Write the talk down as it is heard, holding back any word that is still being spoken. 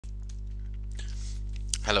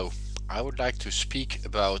Hello, I would like to speak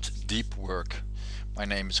about deep work. My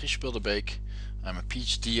name is Richard Bilderbeek. I'm a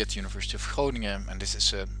PhD at the University of Groningen, and this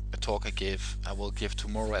is a talk I will give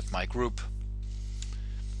tomorrow at my group.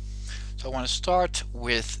 So I want to start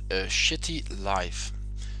with a shitty life.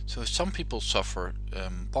 So some people suffer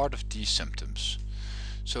part of these symptoms.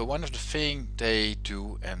 So one of the things they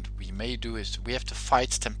do, and we may do, is we have to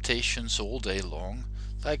fight temptations all day long.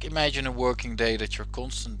 Like imagine a working day that you're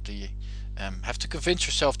constantly have to convince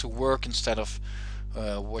yourself to work instead of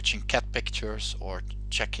watching cat pictures or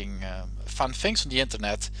checking fun things on the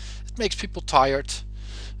internet. It makes people tired.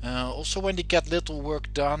 Also when they get little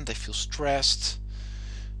work done, they feel stressed.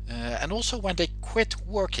 And also when they quit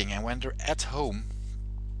working and when they're at home.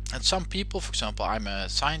 And some people, for example, I'm a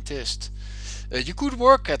scientist, you could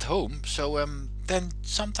work at home, so then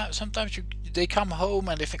sometimes they come home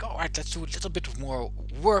and they think, all right, let's do a little bit of more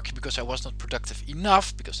work because I was not productive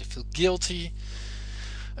enough, because they feel guilty.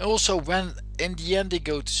 And also when in the end they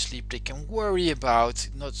go to sleep, they can worry about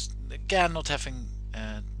not having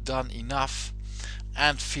done enough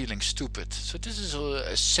and feeling stupid. So this is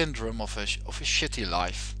a syndrome of a shitty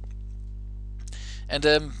life. And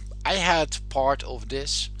I had part of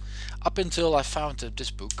this up until I found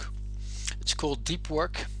this book. It's called Deep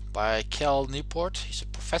Work by Cal Newport. He's a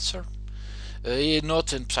professor,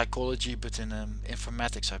 not in psychology but in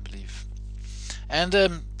informatics, I believe. And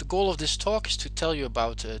the goal of this talk is to tell you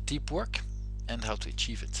about deep work and how to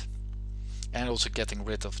achieve it, and also getting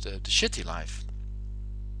rid of the shitty life.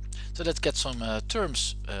 So let's get some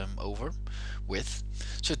terms over with.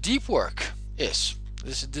 So deep work is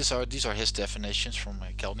these are his definitions from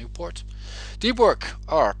Cal Newport. Deep work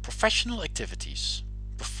are professional activities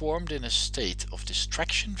performed in a state of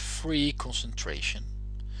distraction-free concentration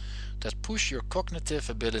that push your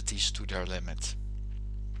cognitive abilities to their limit.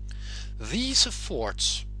 These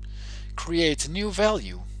efforts create new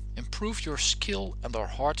value, improve your skill, and are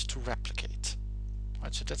hard to replicate.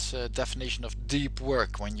 Right, so that's a definition of deep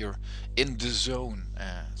work, when you're in the zone.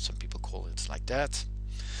 Some people call it like that.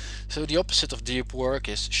 So the opposite of deep work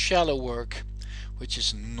is shallow work, which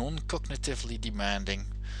is non-cognitively demanding,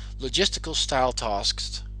 logistical style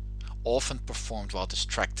tasks, often performed while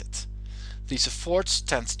distracted. These efforts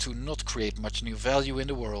tend to not create much new value in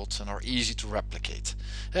the world and are easy to replicate.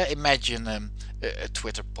 Imagine a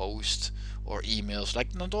Twitter post or emails.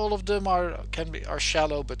 Like not all of them are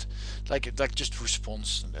shallow, but like just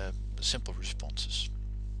simple responses.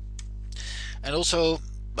 And also,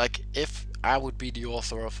 like if I would be the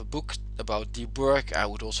author of a book about deep work, I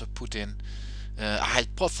would also put in a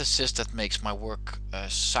hypothesis that makes my work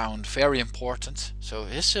sound very important. So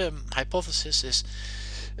his hypothesis is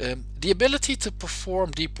the ability to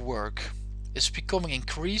perform deep work is becoming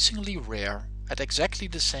increasingly rare at exactly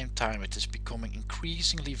the same time it is becoming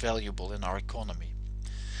increasingly valuable in our economy.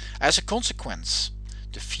 As a consequence,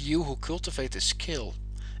 the few who cultivate a skill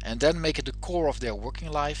and then make it the core of their working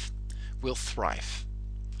life will thrive.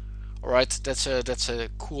 Alright, that's a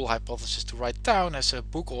cool hypothesis to write down as a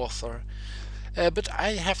book author. But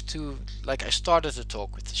I have to, I started the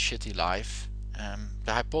talk with the shitty life.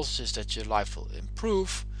 The hypothesis that your life will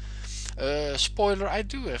improve. Spoiler, I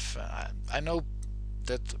do have, I know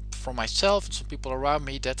that from myself and some people around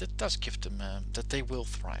me that it does give them, that they will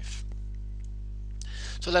thrive.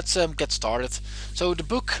 So let's get started. So the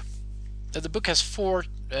book has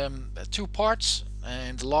two parts,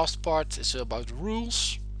 and the last part is about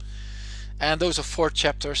rules. And those are 4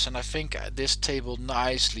 chapters, and I think this table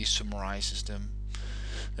nicely summarizes them.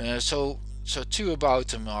 So 2 about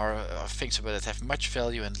them are things about that have much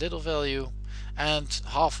value and little value, and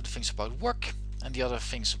half of the things about work, and the other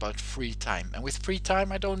things about free time. And with free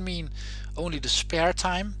time I don't mean only the spare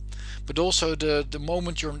time, but also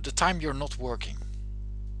the time you're not working.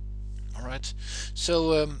 Alright,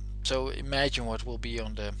 so imagine what will be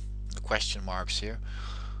on the question marks here.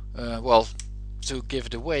 Well, to give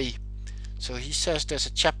it away, so he says there's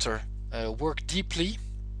a chapter, work deeply,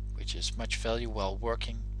 which is much value while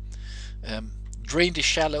working. Drain the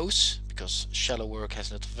shallows, because shallow work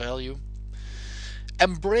has little value.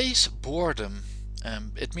 Embrace boredom.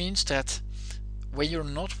 It means that when you're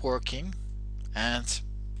not working and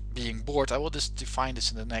being bored, I will just define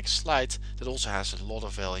this in the next slide, that also has a lot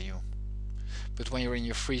of value. But when you're in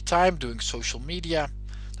your free time doing social media,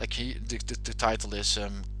 like the title is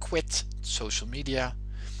quit social media.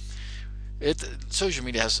 Social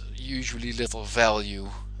media has usually little value,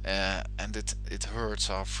 and it hurts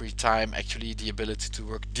our free time. Actually, the ability to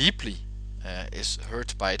work deeply is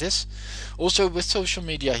hurt by this. Also with social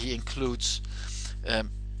media he includes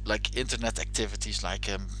like internet activities like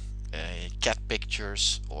cat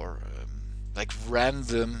pictures or like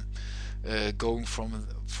random going from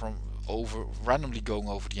over randomly going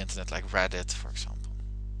over the internet, like Reddit, for example.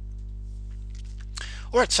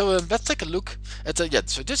 All right, so let's take a look at yeah.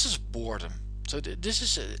 So this is boredom. So this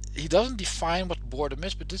is he doesn't define what boredom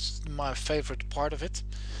is, but this is my favorite part of it.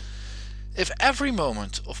 If every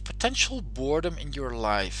moment of potential boredom in your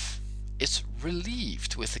life is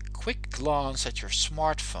relieved with a quick glance at your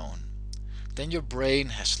smartphone, then your brain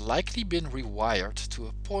has likely been rewired to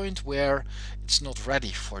a point where it's not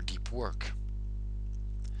ready for deep work.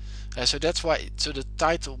 So that's why. So the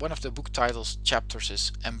title, one of the book titles chapters,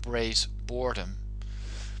 is "Embrace Boredom,"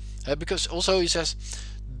 because also he says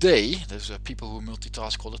those people who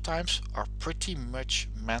multitask all the times, are pretty much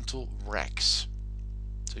mental wrecks.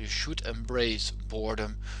 So you should embrace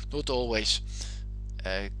boredom, not always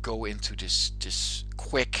go into this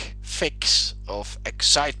quick fix of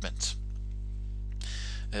excitement,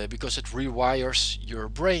 because it rewires your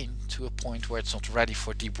brain to a point where it's not ready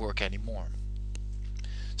for deep work anymore.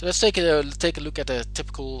 So let's take a look at a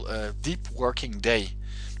typical deep working day,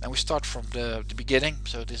 and we start from the beginning.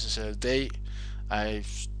 So this is a day.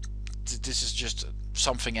 This is just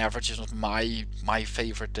something average. It's not my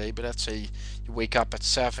favorite day, but let's say you wake up at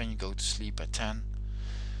 7, you go to sleep at 10.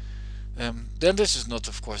 Then this is not,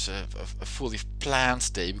 of course, a fully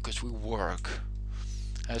planned day, because we work.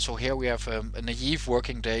 So here we have a naive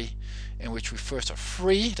working day in which we first are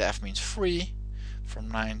free. The F means free. From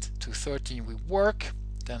 9 to 13 we work.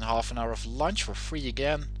 Then half an hour of lunch, we're free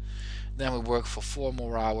again. Then we work for 4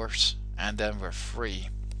 more hours, and then we're free.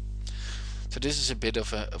 So this is a bit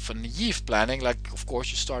of a naive planning. Like, of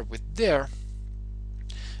course, you start with there,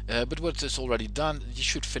 but what is already done, you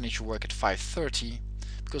should finish your work at 5:30,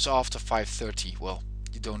 because after 5:30, well,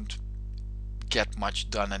 you don't get much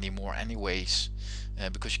done anymore anyways,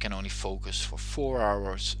 because you can only focus for 4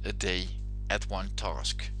 hours a day at one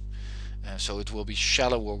task. So it will be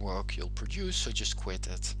shallower work you'll produce, so just quit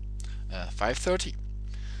at 5:30.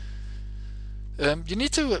 You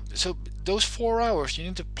need to, so those 4 hours, you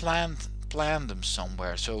need to plan them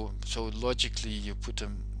somewhere. So logically you put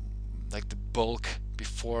them like the bulk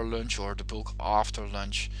before lunch or the bulk after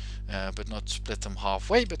lunch, but not split them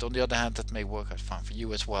halfway. But on the other hand, that may work out fine for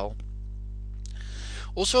you as well.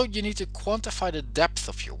 Also, you need to quantify the depth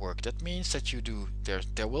of your work. That means that you do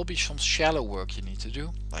there will be some shallow work you need to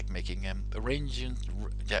do, like making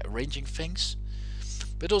arranging things,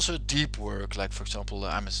 but also deep work, like for example,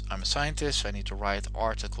 I'm a scientist, so I need to write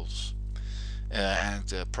articles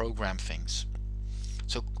and program things.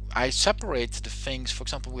 So I separate the things. For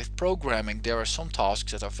example, with programming, there are some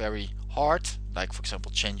tasks that are very hard, like for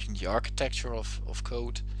example changing the architecture of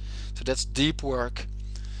code. So that's deep work.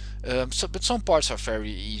 But some parts are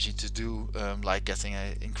very easy to do, like getting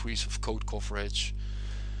an increase of code coverage.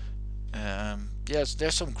 Yes,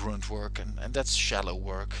 there's some grunt work, and that's shallow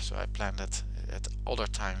work, so I plan that at other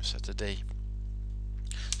times at the day.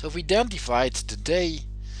 So if we then divide the day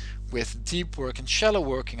with deep work and shallow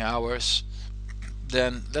working hours,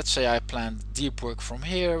 then let's say I plan deep work from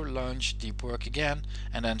here, lunch, deep work again,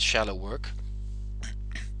 and then shallow work.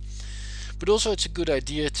 But also it's a good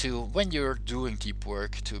idea to, when you're doing deep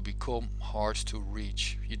work, to become hard to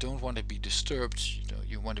reach. You don't want to be disturbed,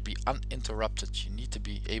 you want to be uninterrupted. You need to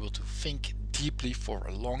be able to think deeply for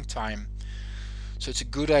a long time. So it's a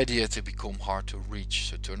good idea to become hard to reach.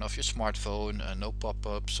 So turn off your smartphone, no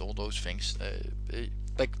pop-ups, all those things.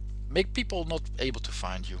 Like make people not able to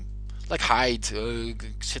find you. Like hide,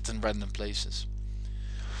 sit in random places.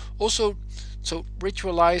 Also, so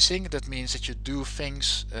ritualizing, that means that you do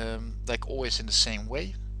things like always in the same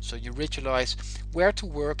way. So you ritualize where to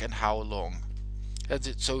work and how long.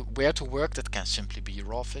 So where to work, that can simply be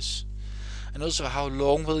your office. And also how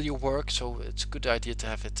long will you work, so it's a good idea to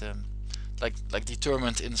have it like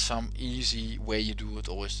determined in some easy way. You do it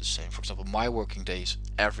always the same. For example, my working days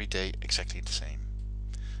every day exactly the same.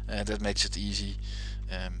 That makes it easy.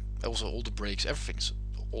 Also all the breaks, everything's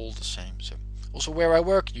all the same. So also where I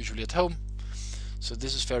work, usually at home. So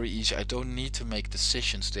this is very easy. I don't need to make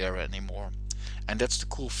decisions there anymore. And that's the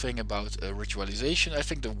cool thing about ritualization. I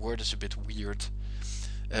think the word is a bit weird,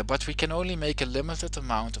 but we can only make a limited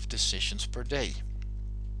amount of decisions per day.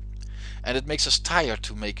 And it makes us tired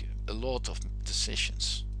to make a lot of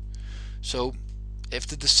decisions. So if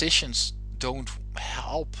the decisions don't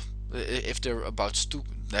help, if they're about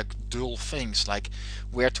like dull things like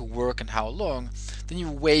where to work and how long, then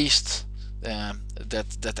you waste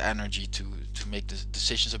that energy to make the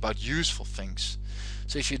decisions about useful things.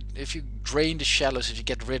 So if you drain the shallows, if you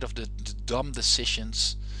get rid of the dumb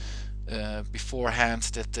decisions beforehand,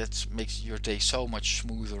 that makes your day so much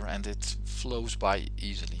smoother and it flows by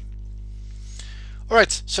easily.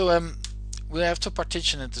 Alright, so we have to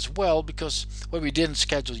partition it as well, because what we didn't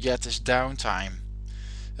schedule yet is downtime.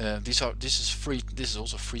 This is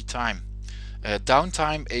also free time.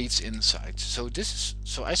 Downtime aids insight. So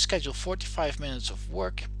I schedule 45 minutes of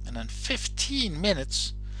work and then 15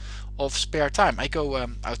 minutes of spare time. I go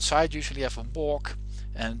outside, usually have a walk,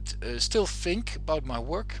 and still think about my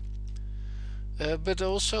work, but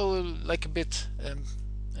also like a bit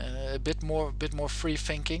more free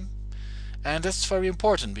thinking. And that's very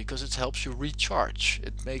important because it helps you recharge.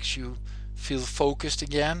 It makes you feel focused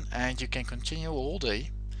again, and you can continue all day.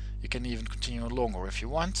 You can even continue longer if you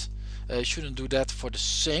want. You shouldn't do that for the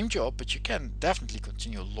same job, but you can definitely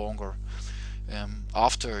continue longer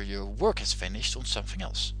after your work is finished on something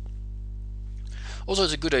else. Also,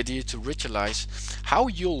 it's a good idea to ritualize how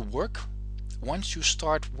you'll work once you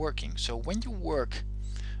start working. So when you work,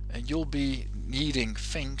 you'll be needing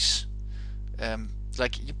things,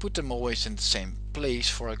 like you put them always in the same place,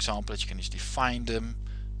 for example, that you can easily find them.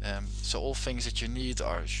 So all things that you need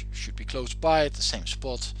should be close by at the same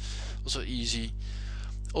spot, also easy.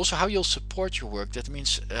 Also, how you'll support your work, that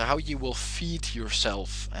means how you will feed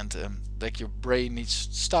yourself, and like your brain needs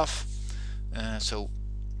stuff, so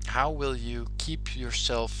how will you keep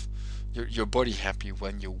yourself, your body happy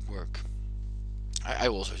when you work. I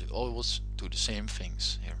also always do the same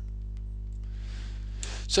things here.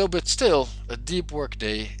 So, but still, a deep work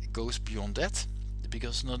day goes beyond that,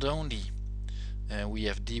 because not only we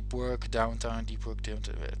have deep work, downtime,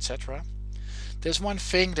 etc. There's one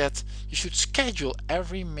thing that you should schedule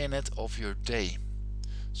every minute of your day.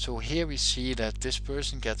 So here we see that this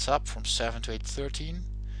person gets up from 7 to 8:13,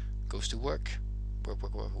 goes to work,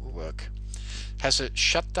 work, has a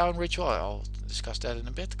shutdown ritual, I'll discuss that in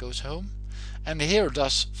a bit, goes home, and here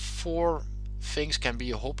does 4 things, can be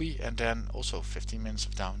a hobby, and then also 15 minutes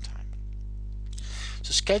of downtime.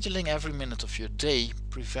 So scheduling every minute of your day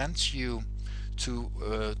prevents you to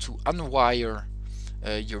unwire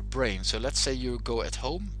your brain. So let's say you go at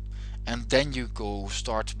home and then you go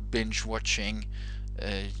start binge watching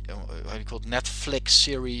how you call it, Netflix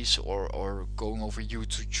series, or going over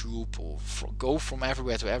YouTube, or go from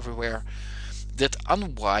everywhere to everywhere. That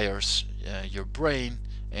unwires your brain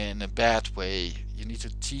in a bad way. You need to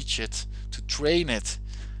teach it, to train it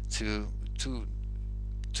to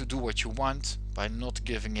do what you want by not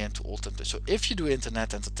giving in to all temptation. So if you do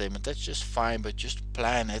internet entertainment, that's just fine, but just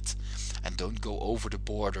plan it and don't go over the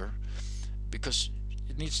border, because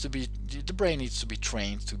it needs to be, the brain needs to be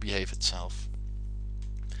trained to behave itself.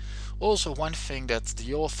 Also, one thing that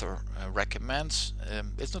the author recommends,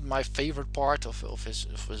 it's not my favorite part of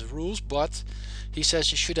his rules, but he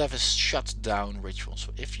says you should have a shutdown ritual.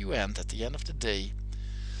 So if you end at the end of the day,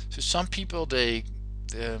 so some people they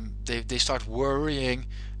start worrying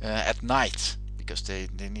at night because they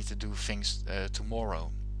need to do things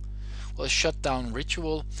tomorrow. Well, a shutdown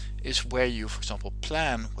ritual is where you, for example,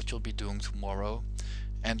 plan what you'll be doing tomorrow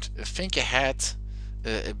and think ahead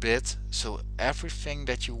a bit, so everything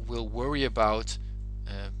that you will worry about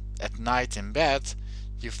at night in bed,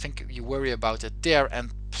 you worry about it there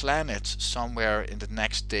and plan it somewhere in the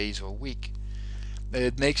next days or week.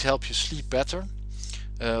 It makes help you sleep better.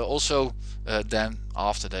 Also, then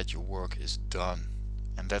after that your work is done,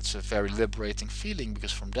 and that's a very liberating feeling,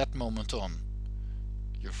 because from that moment on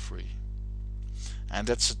you're free, and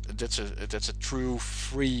that's a true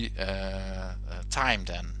free time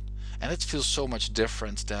then. And it feels so much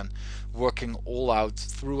different than working all out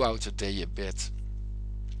throughout the day a bit.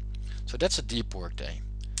 So that's a deep work day.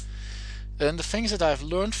 And the things that I've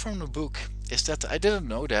learned from the book is that I didn't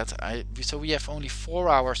know that. So we have only 4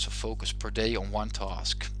 hours of focus per day on one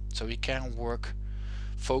task. So we can work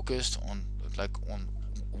focused on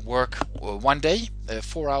work one day,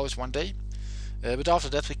 4 hours one day. But after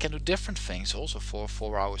that we can do different things also for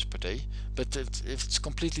 4 hours per day. But if it's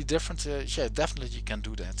completely different, yeah, definitely you can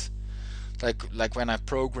do that. Like when I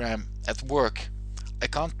program at work, I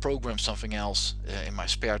can't program something else in my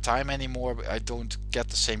spare time anymore. I don't get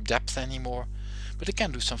the same depth anymore, but I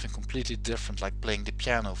can do something completely different, like playing the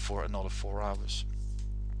piano for another 4 hours.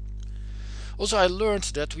 Also, I learned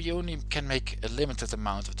that we only can make a limited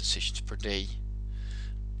amount of decisions per day.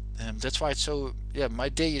 That's why it's so, yeah, my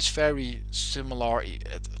day is very similar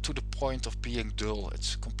to the point of being dull.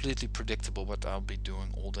 It's completely predictable what I'll be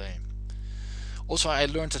doing all day. Also, I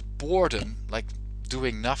learned that boredom, like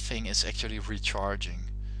doing nothing, is actually recharging.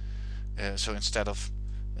 So instead of,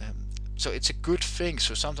 so it's a good thing.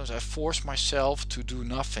 So sometimes I force myself to do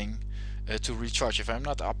nothing to recharge. If I'm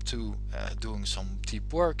not up to doing some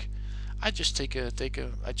deep work, I just take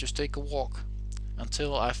a walk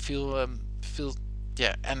until I feel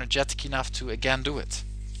yeah, energetic enough to again do it.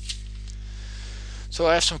 So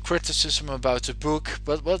I have some criticism about the book,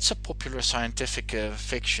 but well, it's a popular scientific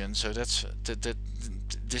fiction, so this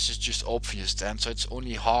is just obvious then. So it's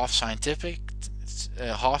only half scientific,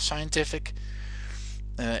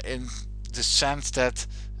 in the sense that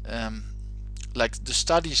um, like the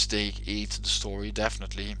studies they eat the story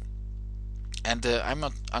definitely, and I'm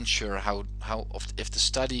not unsure if the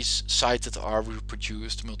studies cited are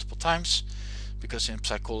reproduced multiple times, because in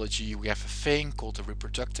psychology we have a thing called the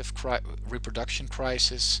reproduction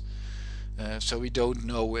crisis. So we don't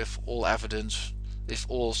know if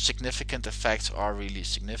all significant effects are really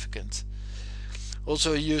significant.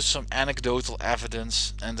 Also use some anecdotal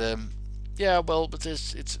evidence, and yeah, well, but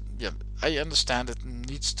it's yeah, I understand it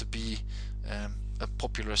needs to be a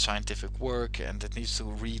popular scientific work and it needs to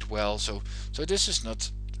read well. So this is not.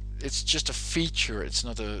 It's just a feature. It's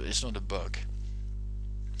not a bug.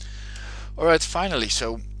 All right, finally,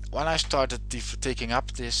 so when I started taking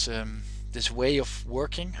up this way of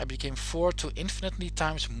working, I became 4 to infinitely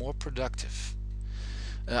times more productive.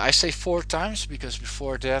 I say 4 times because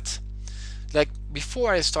before that, like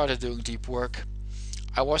before I started doing deep work,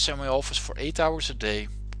 I was in my office for 8 hours a day,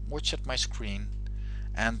 watch at my screen,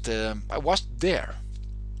 and I was there.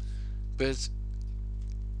 But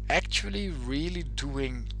actually, really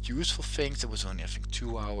doing useful things, there was only I think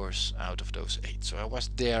 2 hours out of those 8. So I was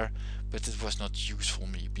there, but it was not useful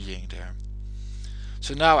me being there.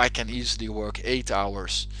 So now I can easily work 8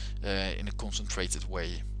 hours in a concentrated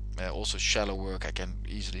way. Also shallow work, I can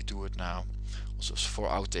easily do it now. Also for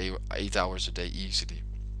 8 hours a day easily.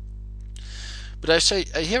 But I say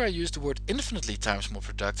here I use the word infinitely times more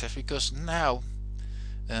productive because now,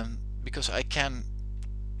 because I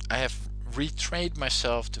have retrained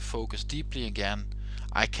myself to focus deeply again.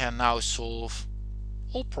 I can now solve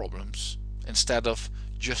all problems instead of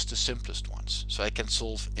just the simplest ones. So I can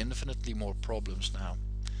solve infinitely more problems now.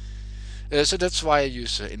 So that's why I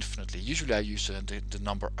use infinitely. Usually I use the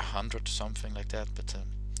number 100 or something like that, but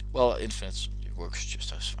well, infinite works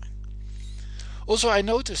just as fine. Also, I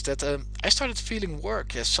noticed that I started feeling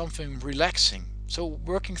work as something relaxing. So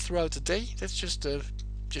working throughout the day, that's just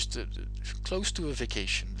close to a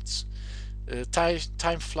vacation.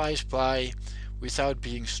 Time flies by without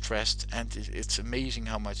being stressed, and it's amazing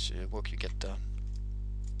how much work you get done.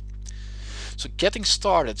 So getting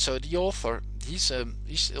started. So the author, he's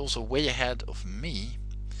also way ahead of me,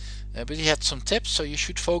 but he had some tips. So you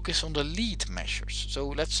should focus on the lead measures. So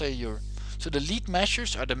let's say the lead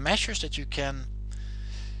measures are the measures that you can,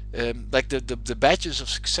 like the badges of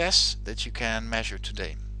success that you can measure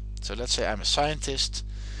today. So let's say I'm a scientist,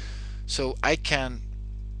 so I can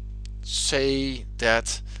say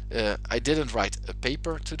that I didn't write a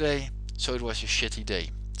paper today, so it was a shitty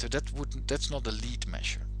day. So that's not a lead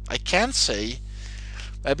measure. I can say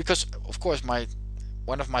because of course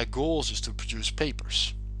one of my goals is to produce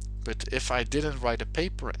papers. But if I didn't write a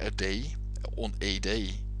paper a day on a day,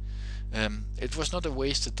 it was not a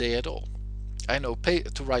wasted day at all. I know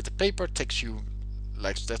to write a paper takes you,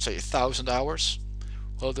 like let's say 1,000 hours.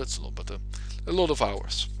 Well, that's a lot, but a lot of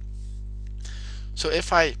hours. So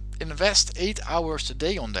if I invest 8 hours a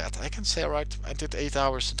day on that, I can say, right, I did 8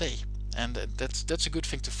 hours a day, and that's a good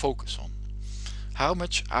thing to focus on. How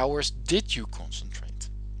much hours did you concentrate?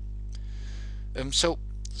 So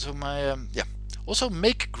my yeah. Also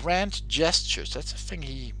make grand gestures. That's a thing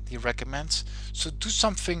he recommends. So do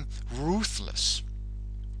something ruthless.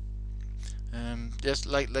 Just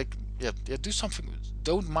yeah, do something.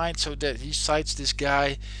 Don't mind. So that he cites this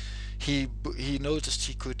guy. He noticed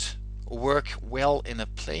he could work well in a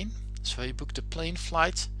plane, so he booked a plane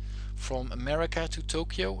flight from America to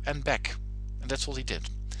Tokyo and back, and that's all he did.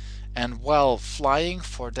 And while flying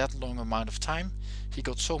for that long amount of time, he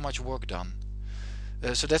got so much work done.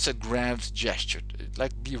 So that's a grand gesture.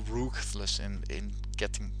 Like be ruthless in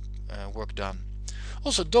getting work done.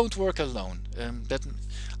 Also, don't work alone. That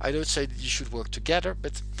I don't say that you should work together,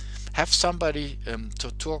 but have somebody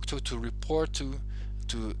to talk to report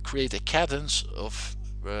to create a cadence of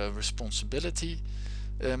responsibility.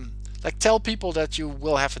 Like tell people that you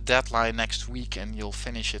will have a deadline next week and you'll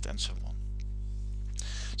finish it and so on.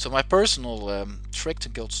 So my personal trick to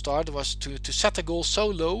get started was to set a goal so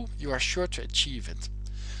low you are sure to achieve it.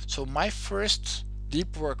 So my first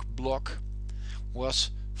deep work block was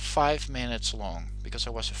 5 minutes long because I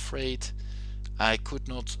was afraid I could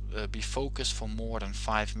not be focused for more than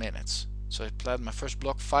 5 minutes. So I planned my first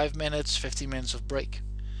block 5 minutes, 15 minutes of break,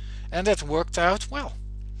 and that worked out well.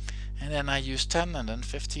 And then I used 10 and then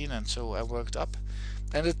 15, and so I worked up.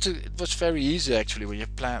 And it was very easy actually when you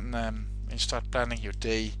when you start planning your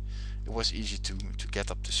day. It was easy to get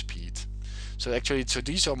up to speed. So actually,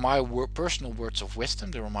 these are my personal words of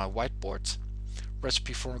wisdom. They're on my whiteboard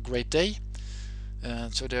recipe for a great day.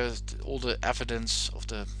 So there's all the evidence of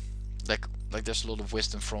the like there's a lot of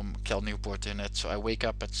wisdom from Cal Newport in it. So I wake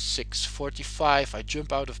up at 6:45, I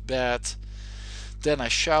jump out of bed, then I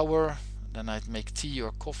shower, then I make tea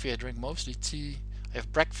or coffee. I drink mostly tea. I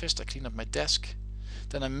have breakfast, I clean up my desk,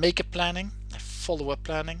 then I make a planning, I follow up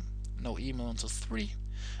planning, no email until 3,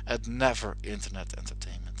 and never internet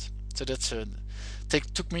entertainment. So that's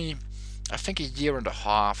took me I think a year and a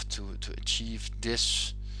half to achieve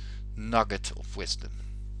this nugget of wisdom.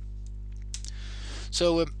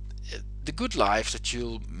 So the good life that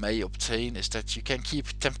you may obtain is that you can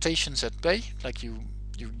keep temptations at bay, like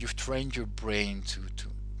you've trained your brain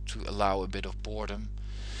to allow a bit of boredom.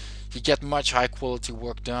 You get much high quality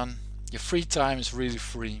work done. Your free time is really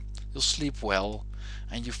free. You'll sleep well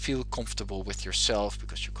and you feel comfortable with yourself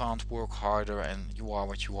because you can't work harder and you are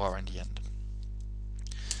what you are in the end.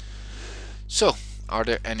 So, are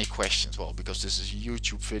there any questions? Well, because this is a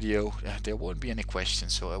YouTube video, there won't be any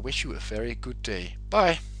questions. So I wish you a very good day.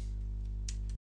 Bye.